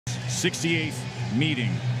68th meeting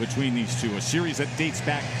between these two, a series that dates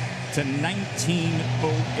back to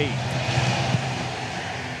 1908.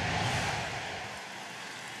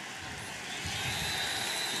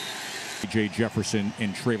 J. Jefferson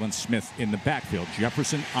and Traylon Smith in the backfield.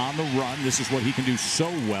 Jefferson on the run. This is what he can do so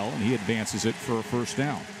well, and he advances it for a first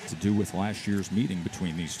down. To do with last year's meeting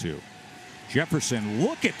between these two. Jefferson,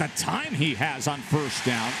 look at the time he has on first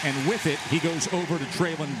down, and with it, he goes over to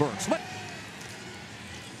Traylon Burks.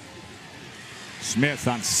 Smith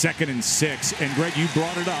on 2nd and 6, and Greg, you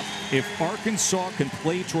brought it up. If Arkansas can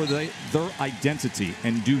play toward their identity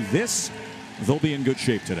and do this, they'll be in good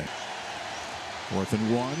shape today. 4th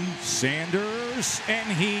and 1, Sanders,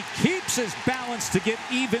 and he keeps his balance to get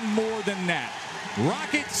even more than that.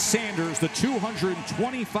 Rocket Sanders, the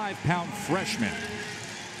 225-pound freshman.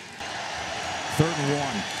 3rd and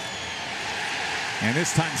 1. And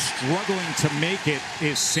this time struggling to make it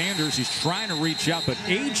is Sanders. He's trying to reach out, but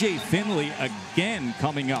A.J. Finley again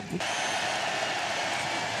coming up.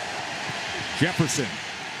 Jefferson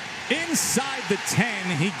inside the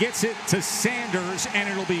 10. He gets it to Sanders, and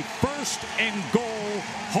it'll be 1st and goal,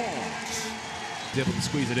 Hogs. Able to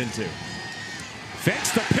squeeze it into.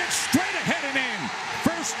 Fakes the pitch straight ahead and in.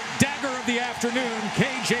 First dagger of the afternoon,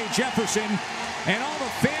 K.J. Jefferson. And all the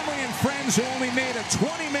family and friends who only made a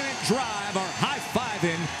 20-minute drive are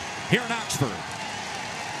high-fiving here in Oxford.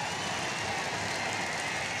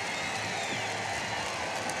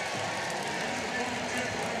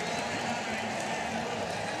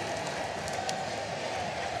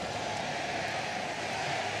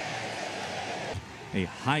 A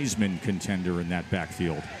Heisman contender in that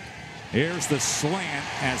backfield. Here's the slant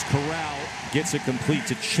as Corral gets it complete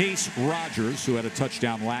to Chase Rogers, who had a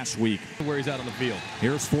touchdown last week. Where he's out on the field.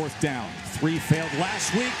 Here's 4th down. 3 failed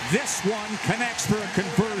last week. This one connects for a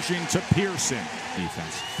conversion to Pearson.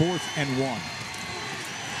 Defense, 4th and 1.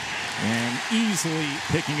 And easily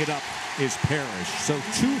picking it up is Parrish. So 2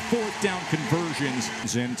 4th down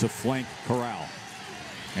conversions in to flank Corral.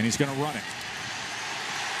 And he's going to run it.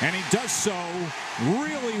 And he does so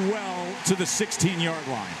really well to the 16-yard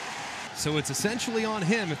line. So it's essentially on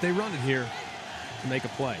him if they run it here to make a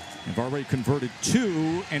play. They've already converted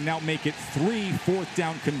 2 and now make it 3 4th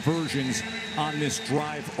down conversions on this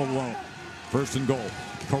drive alone. 1st and goal.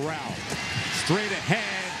 Corral straight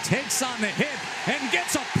ahead, takes on the hit and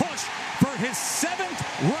gets a push for his 7th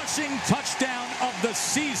rushing touchdown of the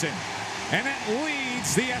season. And that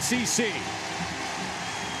leads the SEC.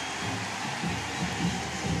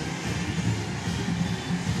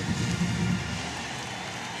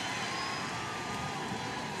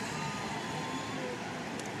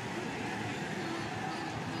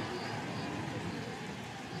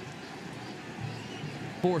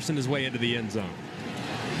 Forcing his way into the end zone.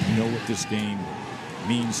 You know what this game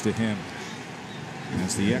means to him,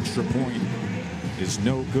 as the extra point is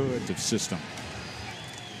no good to system.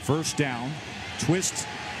 1st down, twist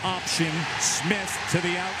option, Smith to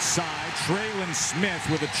the outside. Traylon Smith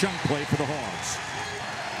with a chunk play for the Hogs.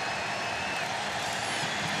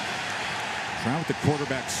 Trying with the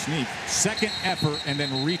quarterback sneak. 2nd effort, and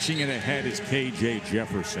then reaching it ahead is K.J.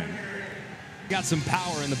 Jefferson. Got some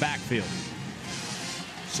power in the backfield.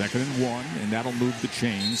 2nd and 1, and that'll move the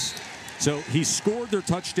chains. So he scored their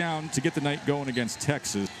touchdown to get the night going against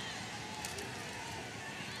Texas.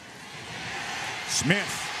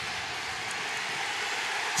 Smith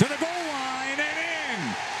to the goal line and in.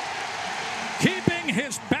 Keeping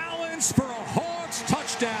his balance for a Hogs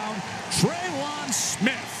touchdown, Traylon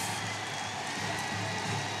Smith.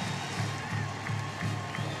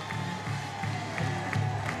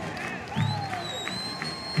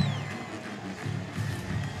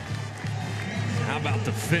 How about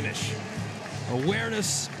the finish?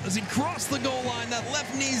 Awareness as he crossed the goal line. That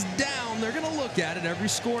left knee's down. They're going to look at it. Every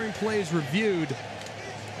scoring play is reviewed.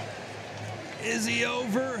 Is he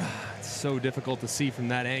over? It's so difficult to see from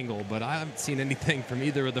that angle, but I haven't seen anything from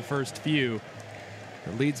either of the first few.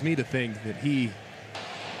 It leads me to think that he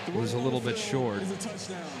was a little bit short.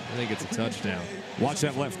 I think it's a touchdown. Watch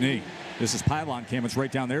that left knee. This is pylon cam. It's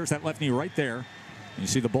right down there. There's that left knee right there. And you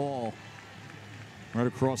see the ball right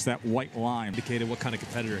across that white line. Indicated what kind of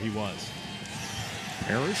competitor he was.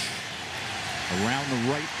 Parrish around the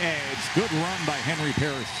right edge. Good run by Henry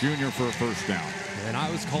Parrish Jr. for a 1st down. And I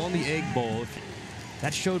was calling the Egg Bowl.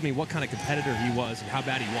 That showed me what kind of competitor he was and how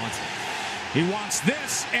bad he wants it. He wants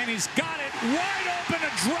this, and he's got it wide open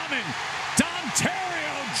to Drummond.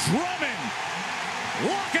 Dontario Drummond.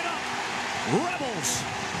 Lock it up. Rebels.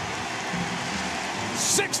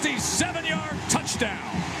 67-yard touchdown.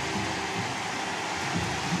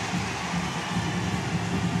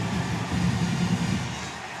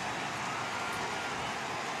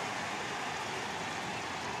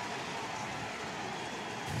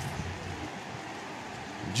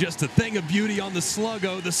 Just a thing of beauty on the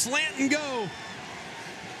sluggo, the slant and go.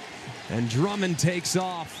 And Drummond takes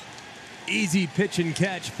off. Easy pitch and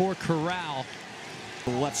catch for Corral.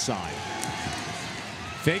 The left side.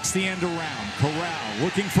 Fakes the end around. Corral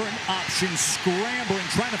looking for an option, scrambling,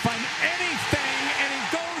 trying to find anything, and he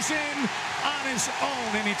goes in on his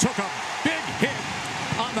own, and he took a big hit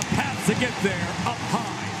on the path to get there up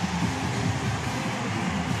high.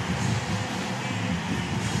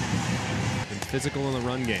 Physical in the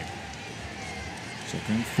run game. 2nd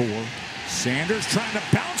and 4. Sanders trying to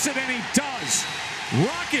bounce it, and he does.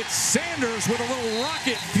 Rocket Sanders with a little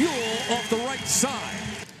rocket fuel off the right side.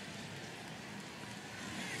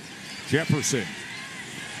 Jefferson.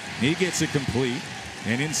 He gets it complete.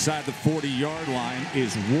 And inside the 40-yard line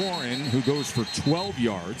is Warren, who goes for 12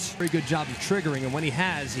 yards. Very good job of triggering, and when he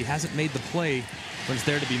hasn't made the play when it's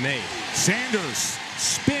there to be made. Sanders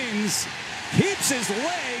spins, keeps his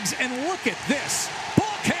legs, and look at this.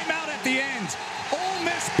 Ball came out at the end. Ole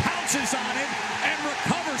Miss pounces on it and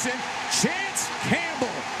recovers it. Chance Campbell,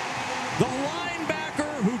 the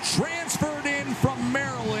linebacker who transferred in from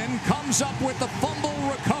Maryland, comes up with the fumble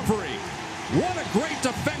recovery. What a great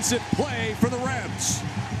defensive play for the Rebs.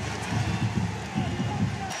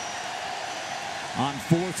 On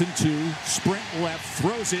 4th and 2, sprint left,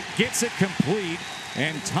 throws it, gets it complete,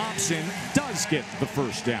 and Thompson does get the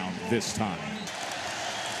first down this time.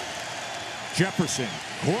 Jefferson,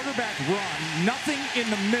 quarterback run, nothing in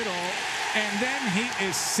the middle, and then he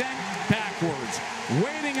is sent backwards.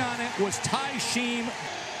 Waiting on it was Ty Sheem.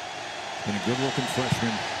 Been a good-looking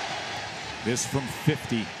freshman. This from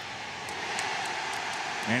 50.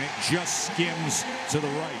 And it just skims to the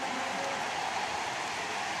right.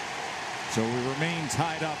 So we remain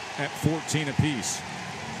tied up at 14 apiece.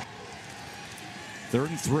 3rd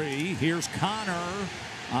and 3. Here's Connor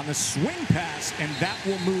on the swing pass, and that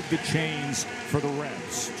will move the chains for the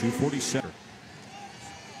Rebs. 2:47.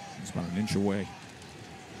 It's about an inch away.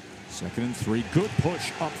 2nd and 3. Good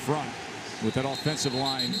push up front with that offensive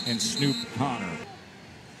line and Snoop Connor.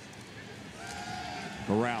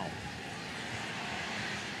 Corral.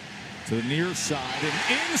 To the near side and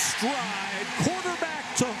in stride,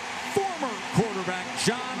 quarterback to former quarterback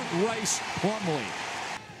John Rice Plumlee.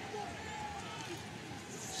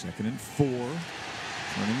 2nd and 4,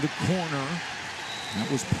 turning the corner.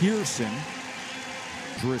 That was Pearson.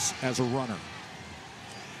 Driss as a runner.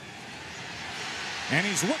 And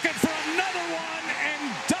he's looking for another one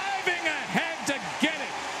and diving ahead to get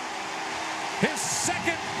it. His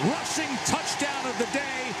 2nd rushing touchdown of the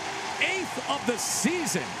day, 8th of the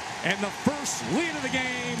season. And the first lead of the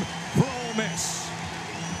game for Ole Miss.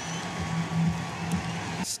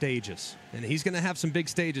 Stages. And he's going to have some big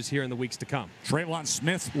stages here in the weeks to come. Traylon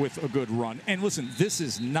Smith with a good run. And listen, this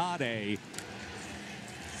is not a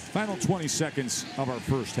final 20 seconds of our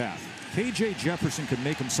first half. KJ Jefferson could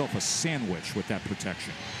make himself a sandwich with that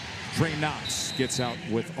protection. Trey Knox gets out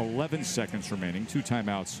with 11 seconds remaining. 2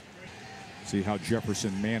 timeouts. See how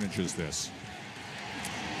Jefferson manages this.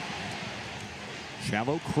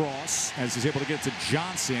 Shallow cross as he's able to get to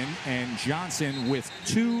Johnson, and Johnson with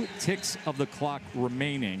 2 ticks of the clock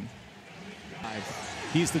remaining.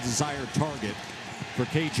 He's the desired target for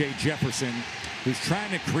KJ Jefferson, who's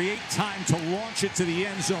trying to create time to launch it to the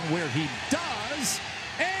end zone, where he does,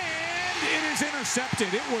 and it is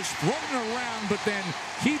intercepted. It was floating around, but then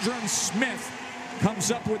Kedron Smith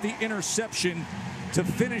comes up with the interception to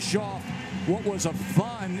finish off what was a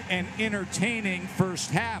fun and entertaining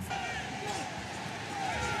first half.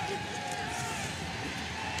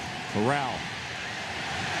 Corral.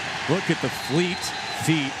 Look at the fleet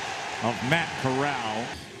feet of Matt Corral.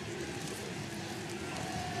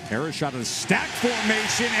 Harris out of the stack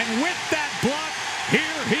formation, and with that block,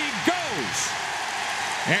 here he goes.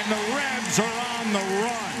 And the Rebs are on the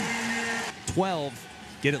run. 12,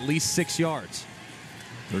 get at least 6 yards.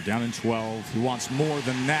 They're down in 12. He wants more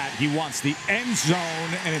than that. He wants the end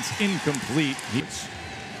zone, and it's incomplete.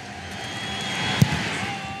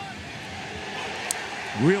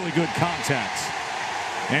 Really good contact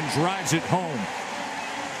and drives it home.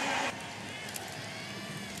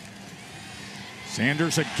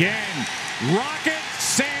 Sanders again. Rocket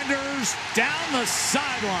Sanders down the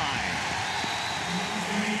sideline.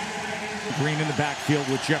 Green in the backfield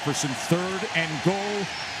with Jefferson. 3rd and goal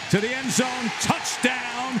to the end zone.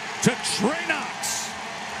 Touchdown to Trey Knox.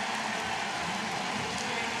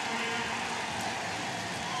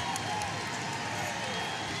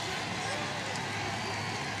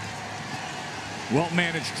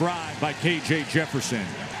 Well-managed drive by KJ Jefferson.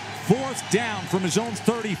 4th down from his own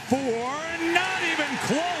 34. Not even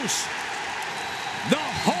close. The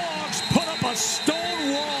Hogs put up a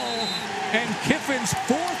stone wall And Kiffin's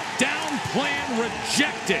fourth down plan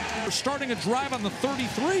rejected. We're starting a drive on the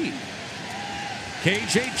 33.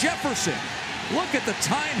 KJ Jefferson, look at the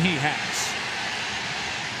time he has.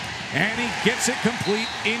 And he gets it complete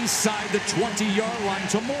inside the 20-yard line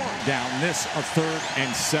to Moore. Down this, a 3rd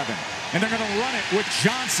and 7. And they're going to run it with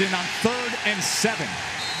Johnson on 3rd and 7.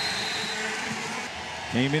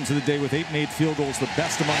 Came into the day with 8 made field goals, the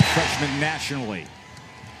best among freshmen nationally.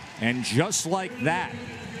 And just like that,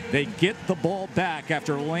 they get the ball back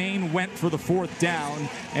after Lane went for the 4th down,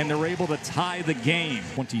 and they're able to tie the game.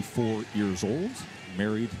 24 years old,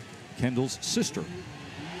 married Kendall's sister.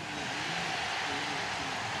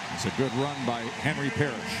 It's a good run by Henry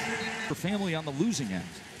Parrish. Her family on the losing end.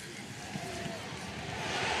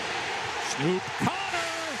 Snoop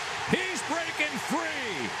Connor, he's breaking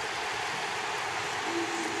free.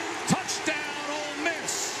 Touchdown, Ole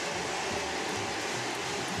Miss.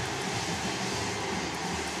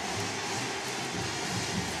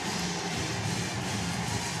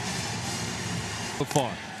 So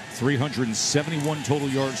far, 371 total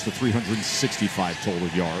yards to 365 total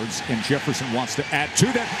yards. And Jefferson wants to add to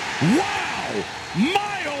that. Wow!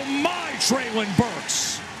 My, oh my, Traylon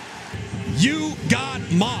Burks. You got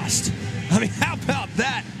mossed. I mean, how about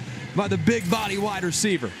that by the big body wide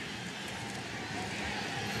receiver?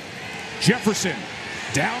 Jefferson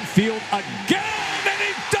downfield again, and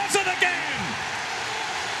he does it again.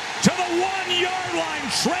 To the 1-yard line,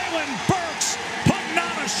 Traylon Burks putting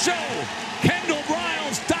on a show. Kendall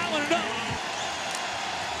Briles dialing it up.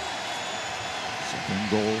 Second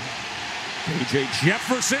goal. KJ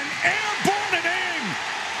Jefferson airborne it in.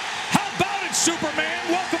 How about it, Superman?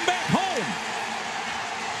 Welcome back home.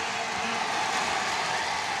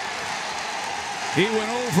 He went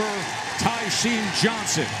over Tysheem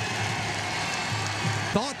Johnson.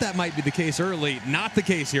 Thought that might be the case early. Not the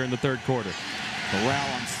case here in the 3rd quarter. Corral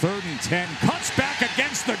on 3rd and 10, cuts back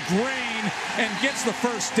against the grain and gets the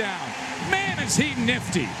 1st down. Man, is he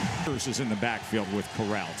nifty. Is in the backfield with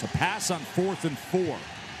Corral to pass on 4th and 4.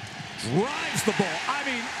 Drives the ball. I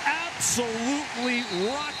mean, absolutely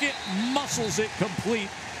rocket muscles it complete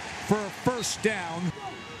for a 1st down.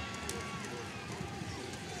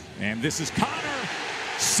 And this is Connor.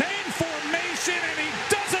 Same formation, and he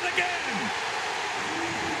does it again.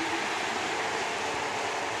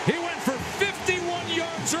 He went for 51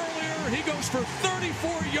 yards earlier. He goes for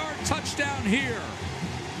 34-yard touchdown here.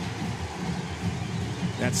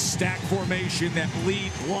 That stack formation, that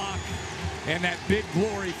lead block, and that big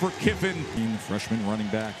glory for Kiffin. The freshman running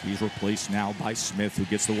back, he's replaced now by Smith, who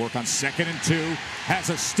gets the work on 2nd and 2. Has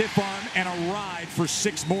a stiff arm and a ride for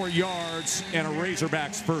 6 more yards and a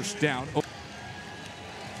Razorbacks 1st down.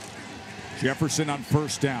 Jefferson on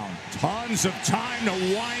 1st down. Tons of time to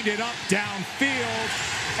wind it up downfield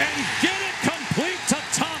and get it complete to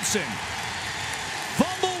Thompson.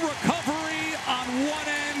 Fumble recovery on one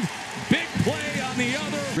end, big play on the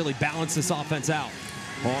other. Really balance this offense out.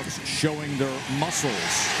 Hogs showing their muscles,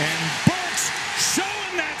 and Burks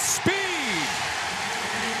showing that speed.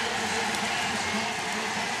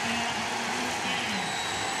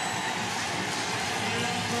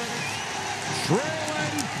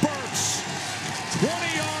 Traylon Burks,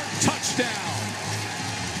 20-yard touchdown.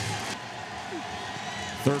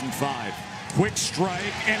 3rd and 5. Quick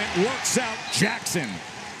strike, and it works out. Jackson.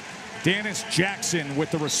 Dennis Jackson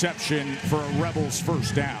with the reception for a Rebels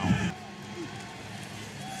 1st down.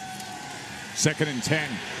 2nd and 10.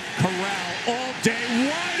 Corral all day.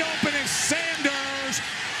 Wide open is Sanders.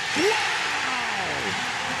 Wow!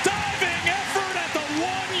 Diving effort at the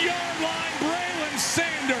 1-yard line. Braylon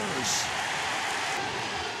Sanders.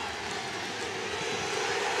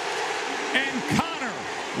 And Connor,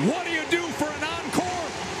 what do you do for an encore?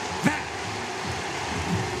 That.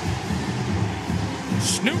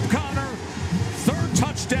 Snoop Connor, 3rd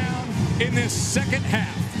touchdown in this 2nd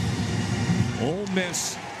half. Ole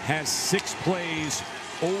Miss has 6 plays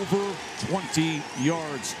over 20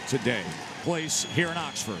 yards today. Place here in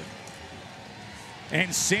Oxford.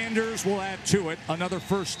 And Sanders will add to it, another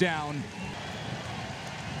 1st down.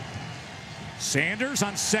 Sanders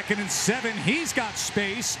on 2nd and 7. He's got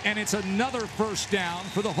space, and it's another 1st down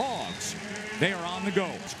for the Hogs. They are on the go.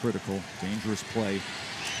 It's critical, dangerous play.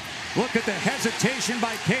 Look at the hesitation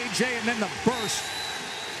by KJ, and then the burst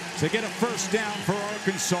to get a 1st down for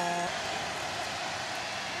Arkansas.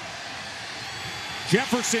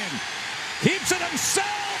 Jefferson keeps it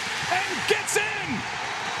himself and gets in.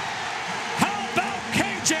 How about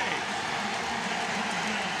KJ?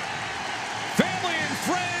 Family and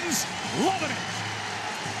friends loving it.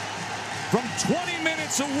 From 20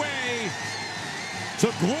 minutes away to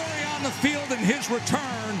glory on the field in his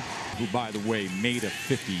return. who, by the way, made a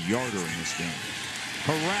 50-yarder in this game.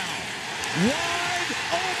 Corral, wide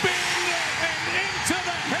open and into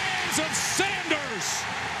the hands of Sanders.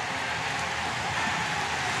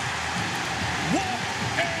 What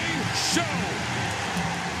a show!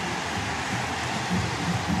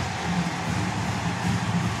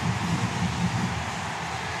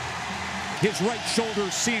 His right shoulder,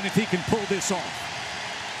 seeing if he can pull this off.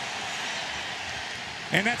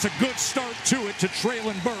 And that's a good start to it to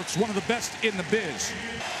Traylon Burks, one of the best in the biz.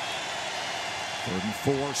 3rd and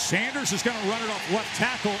 4. Sanders is going to run it off left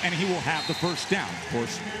tackle, and he will have the first down. Of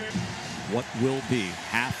course, what will be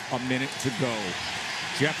half a minute to go.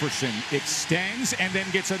 Jefferson extends and then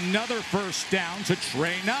gets another first down to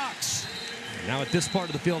Trey Knox. Now at this part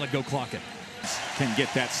of the field, I go clock it. Can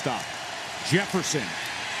get that stop. Jefferson,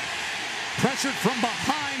 pressured from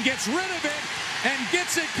behind, gets rid of it and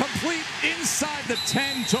gets it complete inside the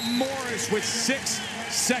 10 to Morris with 6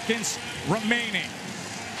 seconds remaining.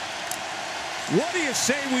 What do you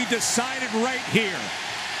say we decided right here?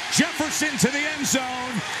 Jefferson to the end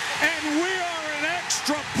zone, and we are an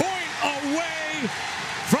extra point away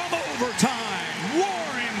from overtime.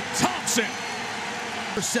 Warren Thompson.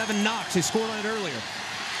 For 7 Knox, he scored on it earlier.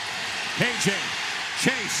 KJ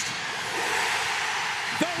chased.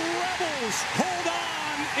 The Rebels hold on.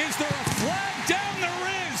 Is there a flag down? There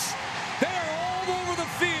is. They are all over the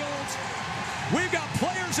field. We've got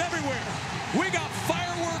players everywhere. We got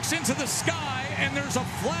fireworks into the sky, and there's a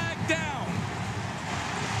flag down.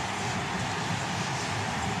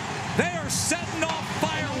 They are setting off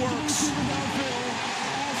fireworks.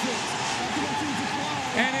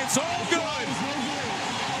 And it's all good.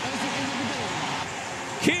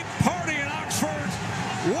 Keep